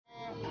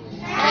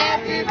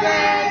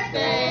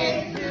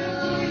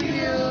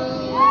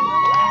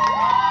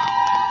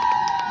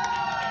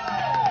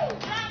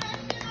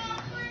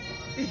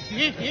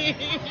Hi,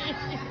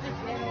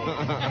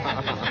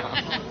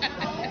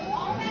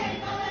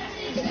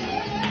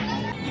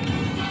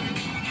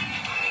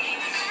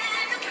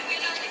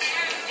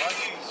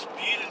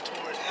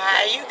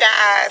 you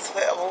guys,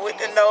 Forever with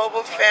the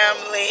Noble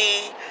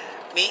family.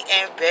 Me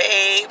and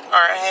Babe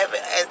are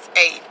having as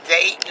a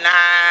date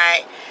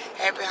night.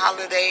 Happy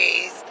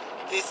holidays.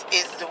 This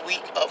is the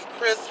week of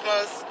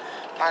Christmas.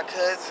 My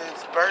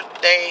cousin's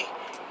birthday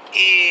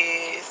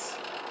is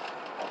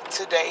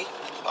today.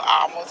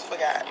 I almost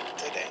forgot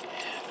today.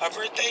 Her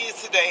birthday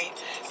is today.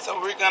 So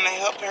we're going to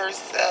help her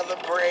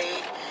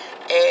celebrate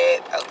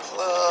at a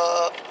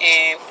club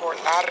in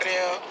Fort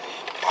Lauderdale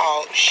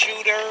called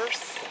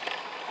Shooters.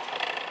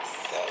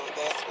 So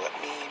that's what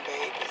me and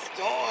Babe is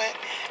doing.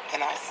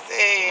 And I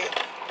said,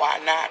 why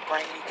not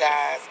bring you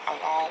guys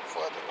along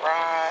for the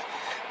ride?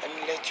 Let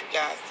me let you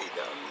guys see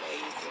the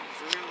amazing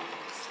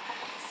views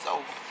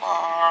so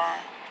far.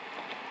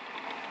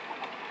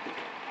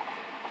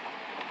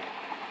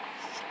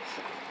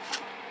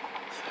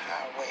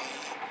 Highway.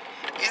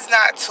 It's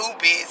not too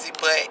busy,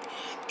 but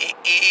it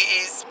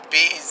is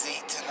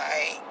busy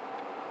tonight.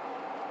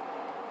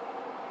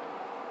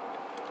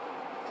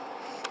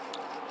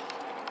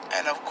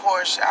 And of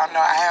course, y'all know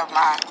I have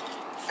my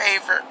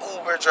favorite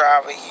Uber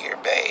driver here,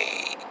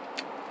 Babe.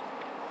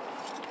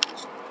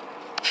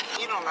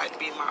 He don't like to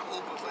be my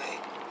Uber, but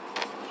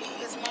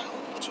he is my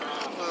Uber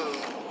driver.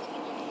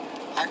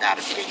 I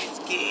gotta finish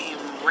getting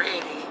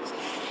ready.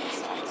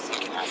 So I'm gonna see,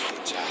 can I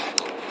sit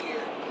y'all over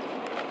here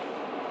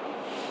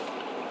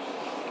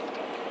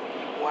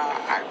while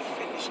I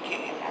finish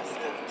getting my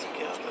stuff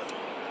together.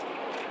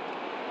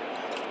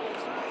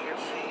 Where's my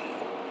earphone?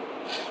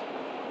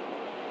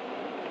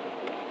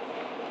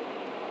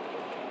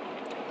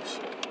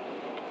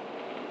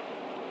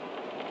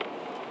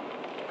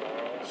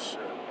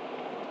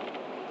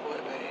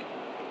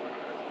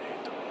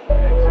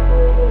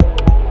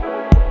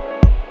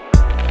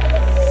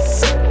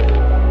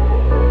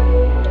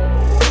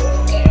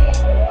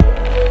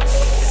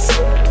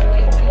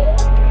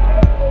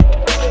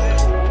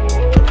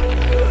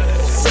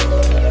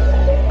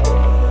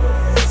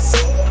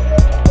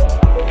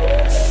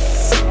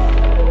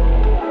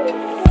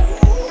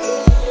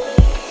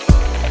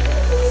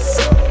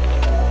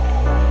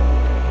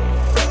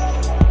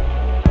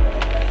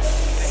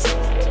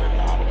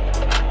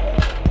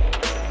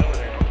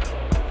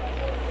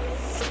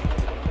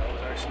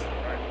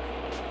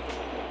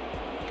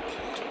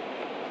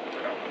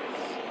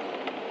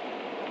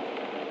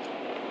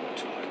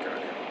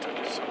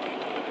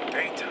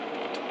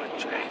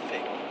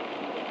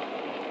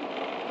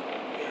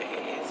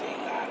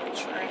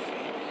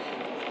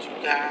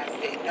 Guys,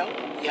 they know,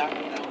 y'all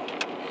know,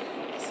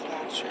 it's a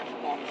lot of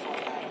traffic on Fort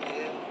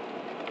Lauderdale,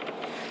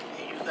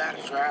 and you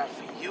gotta drive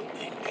for you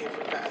and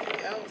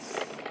everybody else.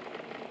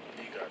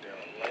 You got down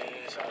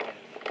lanes, I don't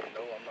even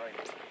know, I'm not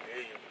even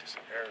familiar with this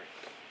area.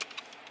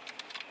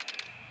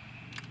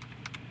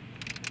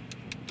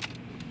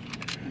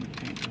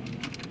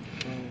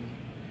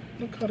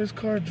 Look how this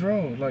car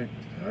drove, like,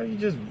 how you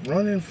just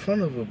run in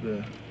front of up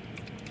there?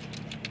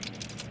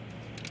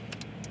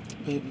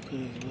 Baby,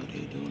 because it's what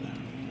they do now.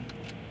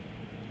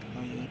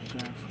 Oh, you gotta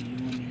drive for you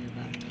and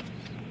everybody else.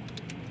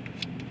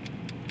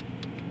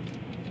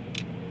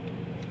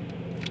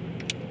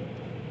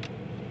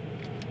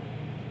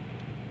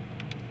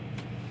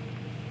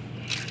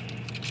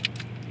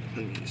 I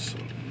need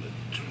something to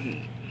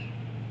drink.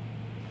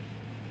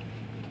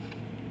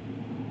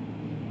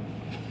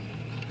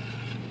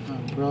 My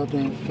brother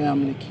and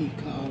family keep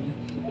calling.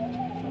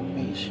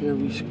 Make sure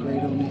we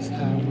straight on this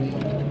highway.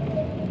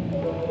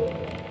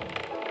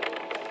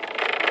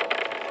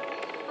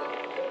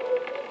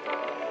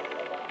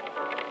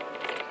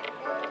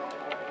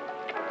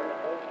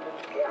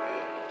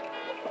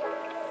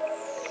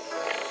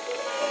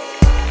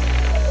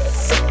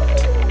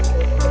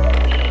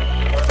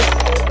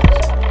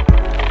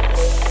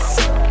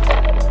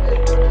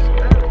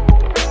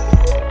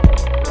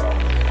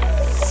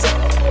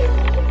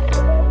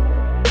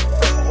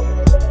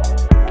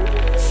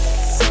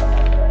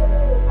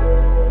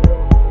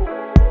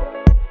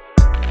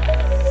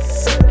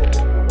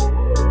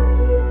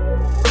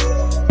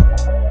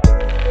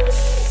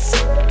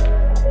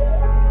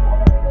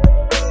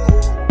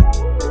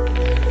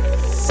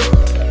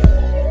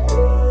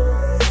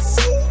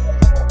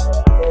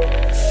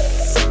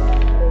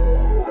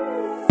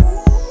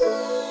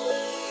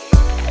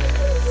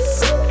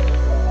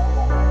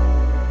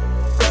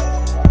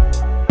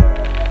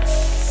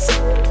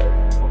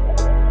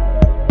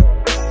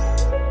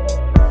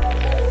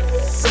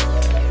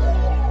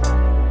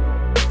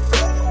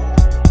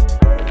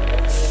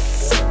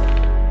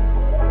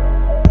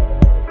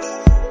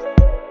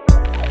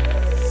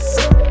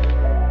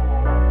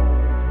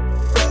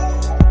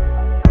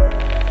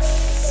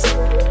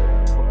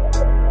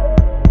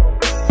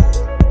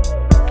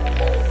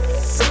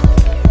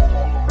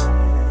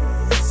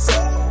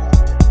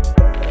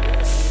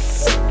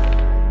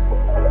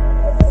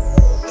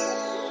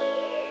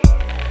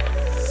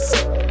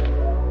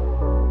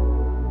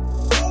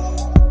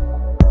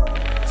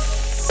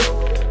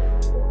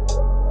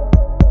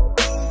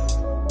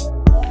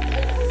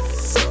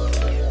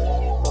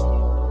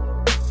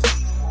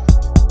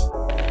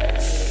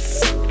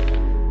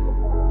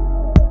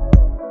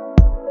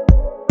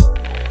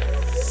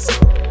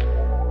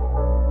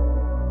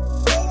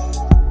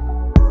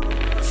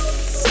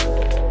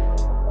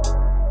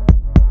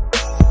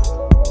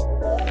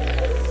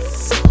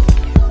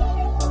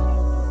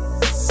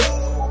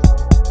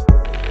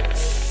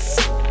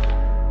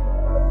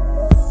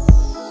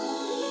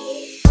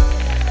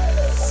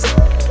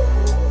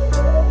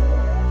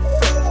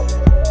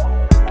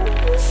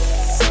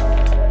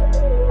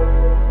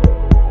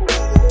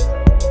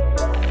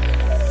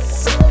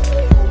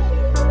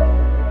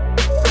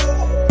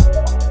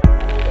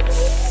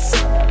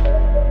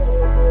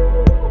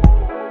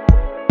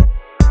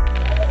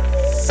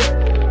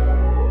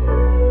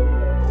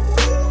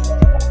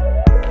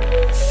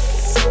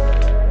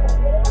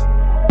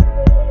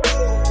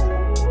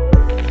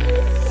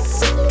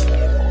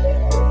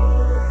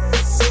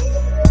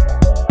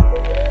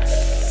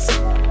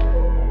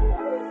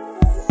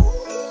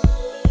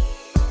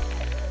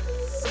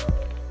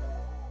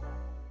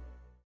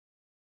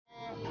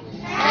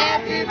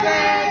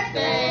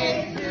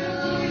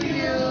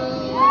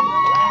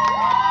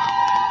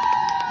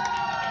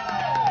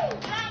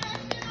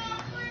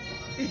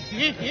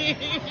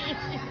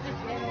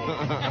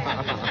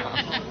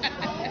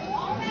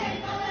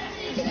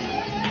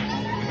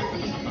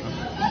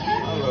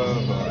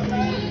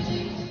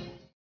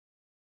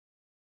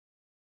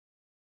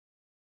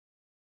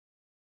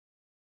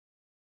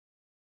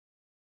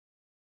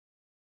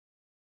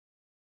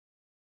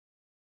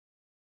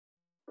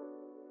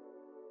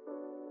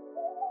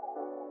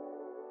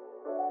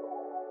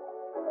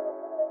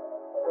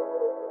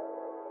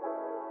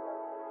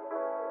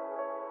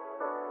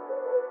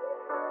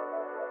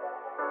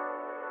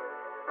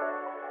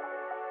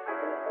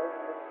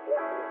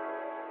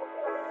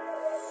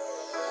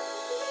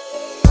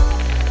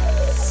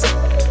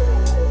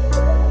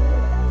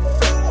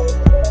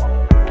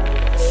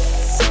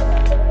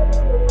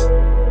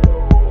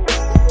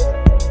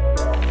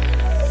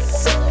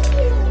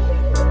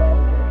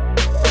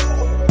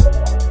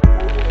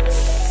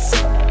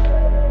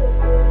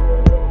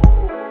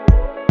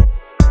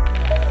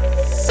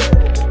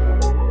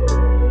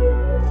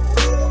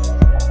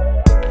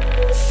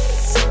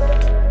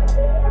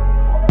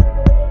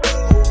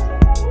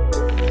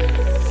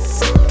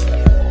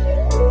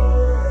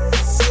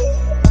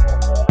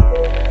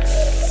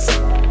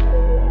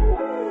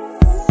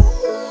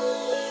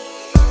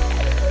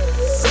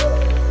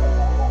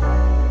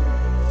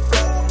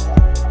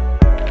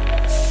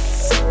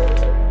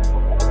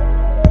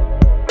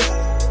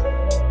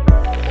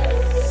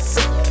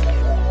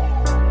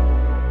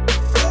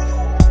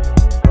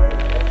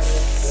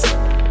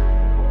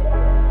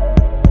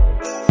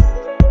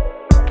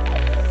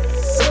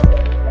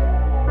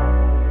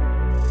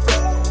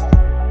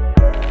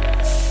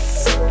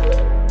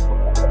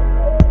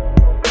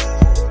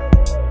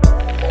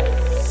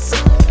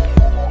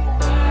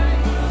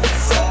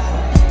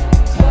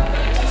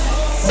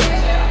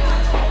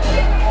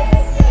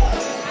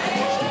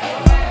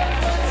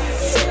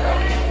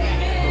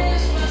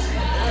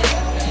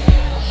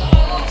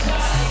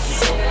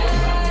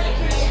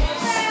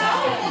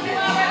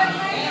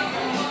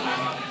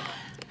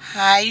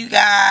 Hi you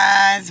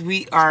guys,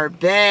 we are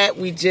back.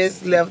 We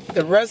just left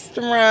the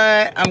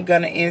restaurant. I'm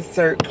gonna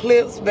insert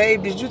clips.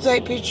 Babe, did you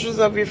take pictures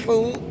of your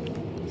food?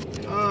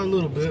 A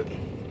little bit.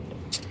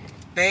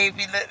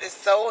 Baby looked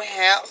so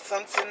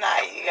handsome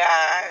tonight, you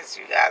guys.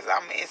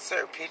 I'm gonna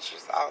insert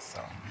pictures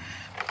also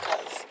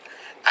because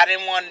I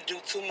didn't want to do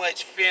too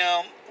much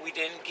film. We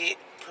didn't get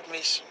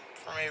permission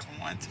from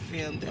everyone to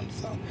film them,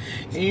 so,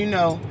 and you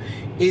know,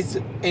 it's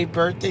a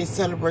birthday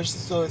celebration,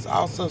 so it's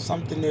also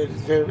something that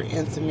is very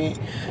intimate,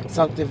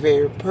 something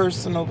very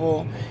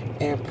personable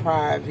and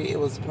private. It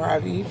was a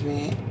private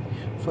event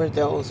for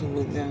those who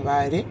was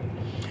invited.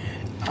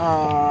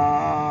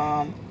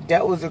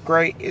 That was a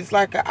great, it's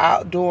like an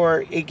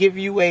outdoor, it give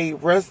you a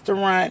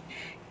restaurant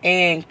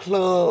and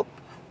club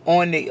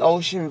on the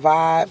ocean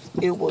vibes.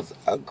 It was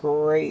a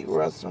great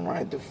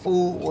restaurant. The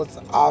food was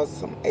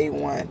awesome,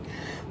 A1.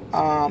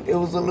 It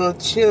was a little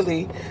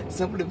chilly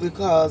simply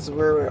because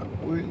we're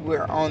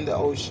on the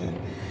ocean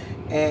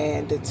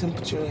and the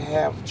temperature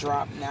have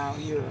dropped now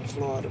here in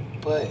Florida.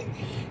 But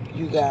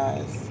you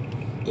guys,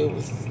 it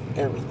was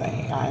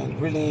everything. I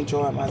really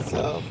enjoyed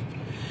myself.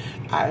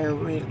 I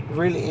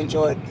really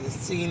enjoyed the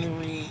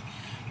scenery.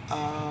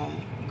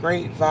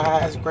 Great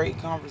vibes, great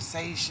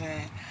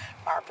conversation.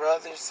 My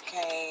brothers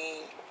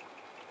came.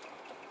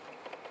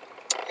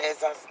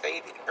 As I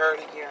stated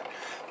earlier,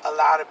 a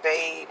lot of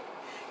Babe.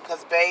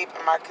 Because Babe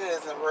and my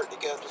cousin work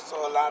together,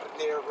 so a lot of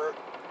their work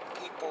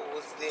people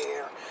was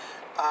there.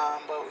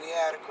 But we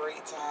had a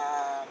great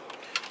time.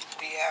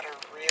 We had a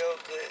real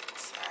good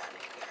time,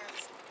 you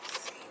guys.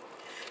 See,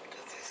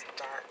 because it's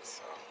dark,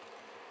 so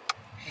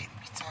I hate to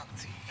be talking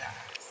to you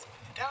guys.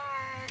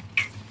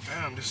 Dark.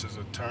 Damn, this is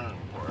a turn,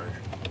 boy.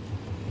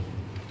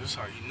 This is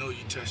how you know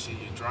you're testing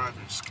your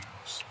driving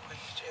skills. Well,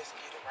 you just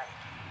get it right.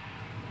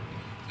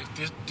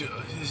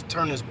 If this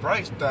turn his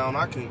brakes down,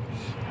 I can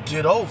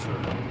get over.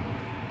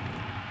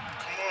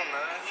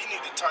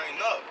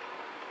 Tighten up.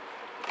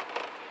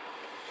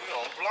 You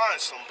don't blind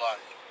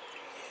somebody.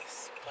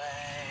 Yes,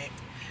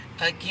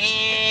 but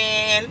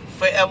again,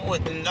 Forever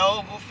with the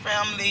Noble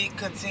family.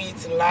 Continue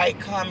to like,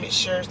 comment,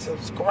 share,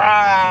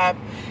 subscribe,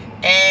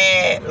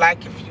 and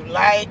like if you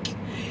like.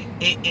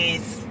 It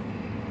is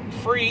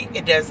free.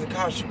 It doesn't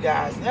cost you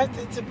guys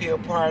nothing to be a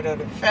part of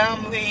the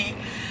family.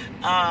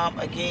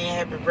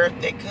 Again, happy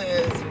birthday,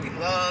 cuz we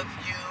love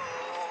you.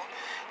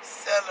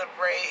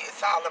 Celebrate.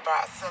 It's all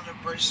about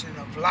celebration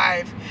of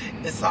life.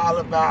 It's all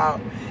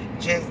about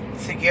just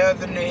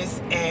togetherness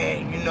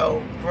and, you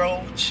know,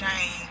 growth,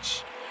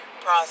 change,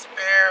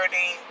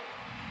 prosperity,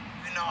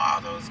 you know,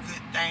 all those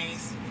good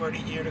things for the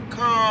year to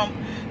come,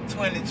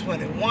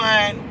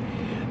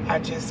 2021. I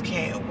just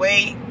can't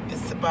wait.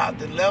 It's about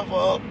to level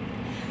up.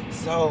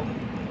 So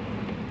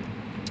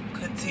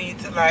continue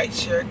to like,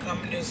 share,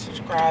 comment, and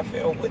subscribe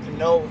with the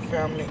Noble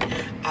family.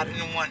 I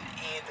didn't want to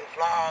end the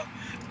vlog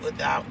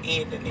without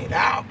ending it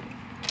out.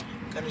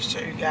 I'm gonna show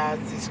you guys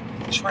this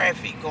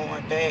traffic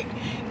going back.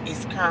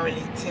 It's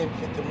currently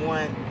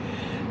 10:51.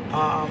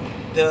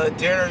 The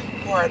dinner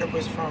party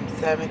was from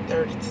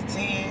 7:30 to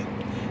 10.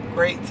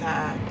 Great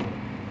time.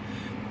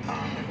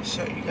 Let me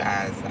show you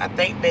guys. I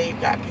think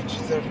Babe got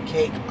pictures of the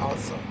cake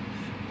also,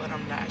 but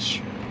I'm not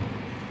sure.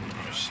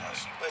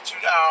 But you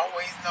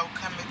always know,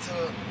 coming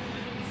to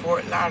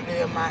Fort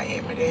Lauderdale,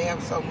 Miami, they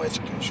have so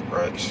much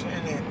construction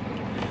and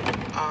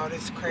all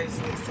this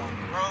craziness on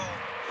the road.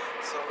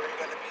 So we're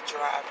going to be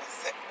driving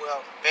safe.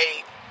 Well,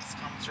 Babe is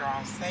going to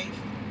drive safe.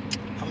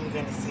 I'm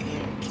gonna sit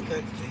here and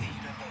look to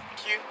eat a little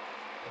cute.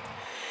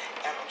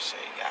 And I'm gonna show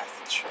you guys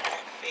the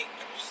traffic.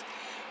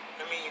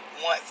 Let me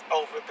once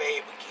over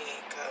babe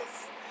again,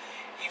 cause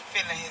he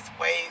feeling his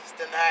waves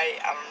tonight.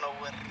 I don't know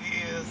what it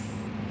is.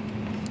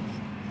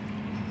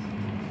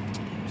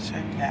 Show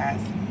you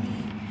guys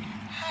me.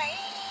 Hi,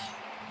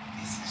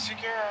 this is your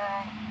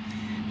girl.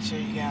 Show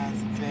you guys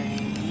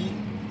babe.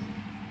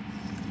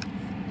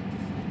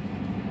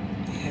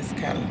 It's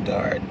kind of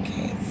dark,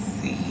 can't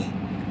see.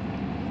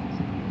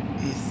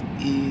 This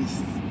is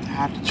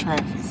how the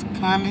traffic's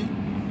coming.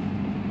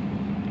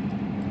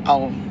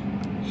 Oh,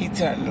 he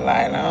turned the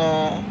light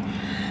on.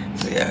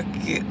 So y'all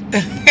get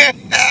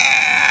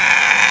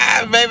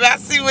baby, I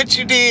see what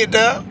you did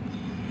though.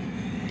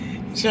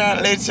 Trying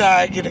to let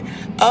y'all get it.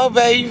 Oh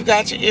baby, you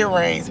got your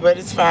earrings, but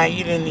it's fine,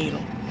 you didn't need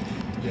them.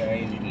 Yeah, I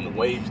ain't even, the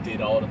waves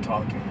did all the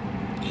talking.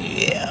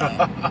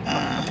 Yeah.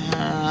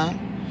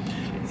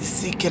 You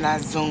see, can I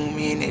zoom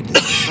in at the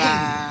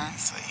side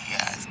so you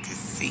guys can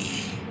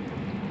see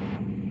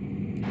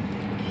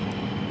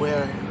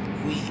where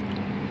we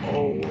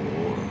are?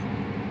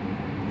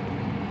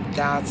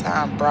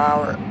 Downtown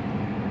Broward.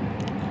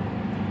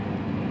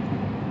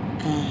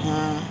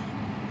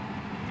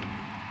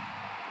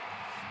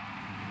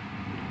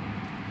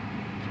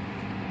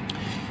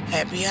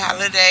 Happy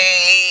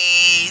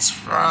holidays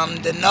from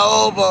the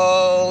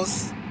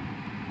Nobles.